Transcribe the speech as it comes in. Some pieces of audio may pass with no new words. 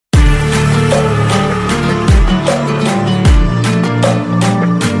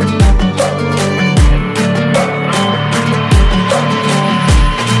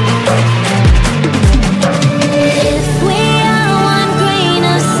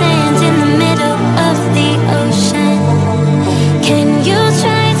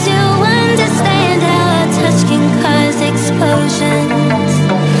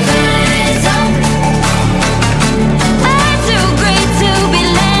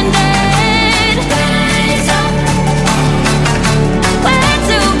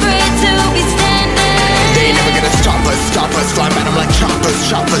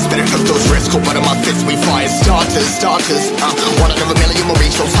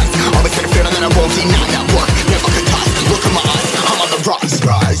won't deny that work, never could die. Look in my eyes, I'm on the rise.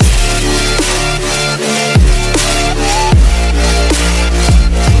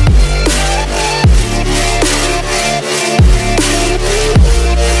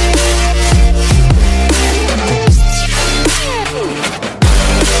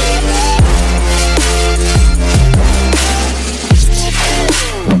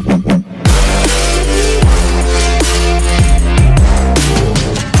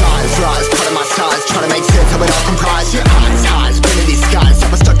 Trying to make sense of it all comprised. Yeah, highs, been in these skies.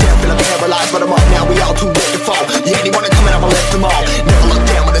 Never stuck down, feeling paralyzed, but I'm up now, we all too late to fall. Yeah, anyone that coming up, I left them all. Never look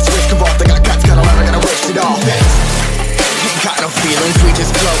down when this risk involved. They got guts, gotta learn, I gotta risk it all. Ain't got no feelings, we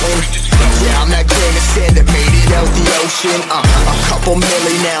just flowing. Yeah, I'm that grain of sand that made it out the ocean. A couple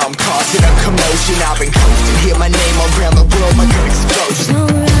milli now, I'm causing a commotion. I've been coasting, hear my name around the world like an explosion. So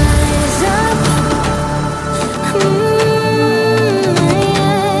rise up.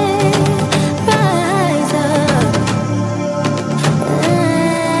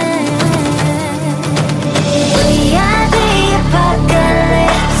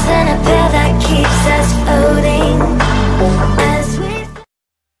 Keeps us floating as we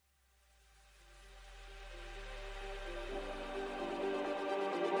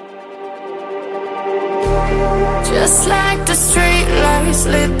just like the street lights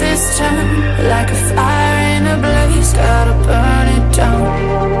lit this town, like a fire in a blaze, gotta burn it down.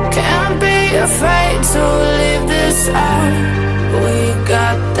 Can't be afraid to leave this out. We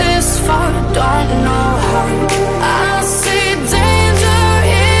got this far, don't know how. I see danger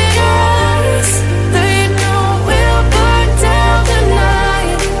in us. They know we'll burn down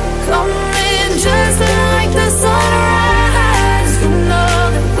tonight. Coming just like the sunrise. You know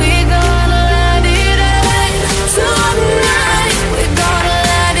that we gonna let it rain tonight. We gonna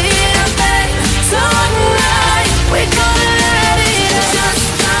let it rain tonight. We gonna let it just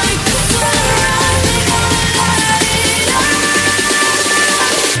like the sunrise. We gonna let it now.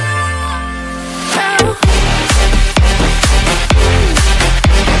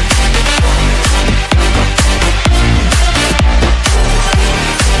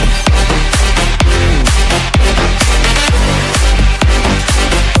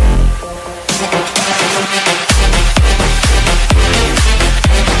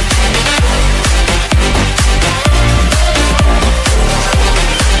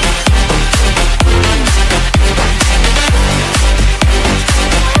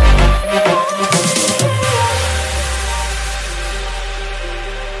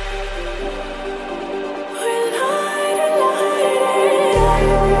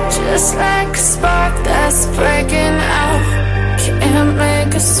 Just like a spark that's breaking out. Can't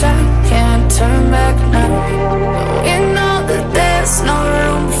make a stop, can't turn back now. We know that there's no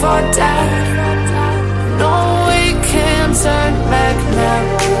room for doubt.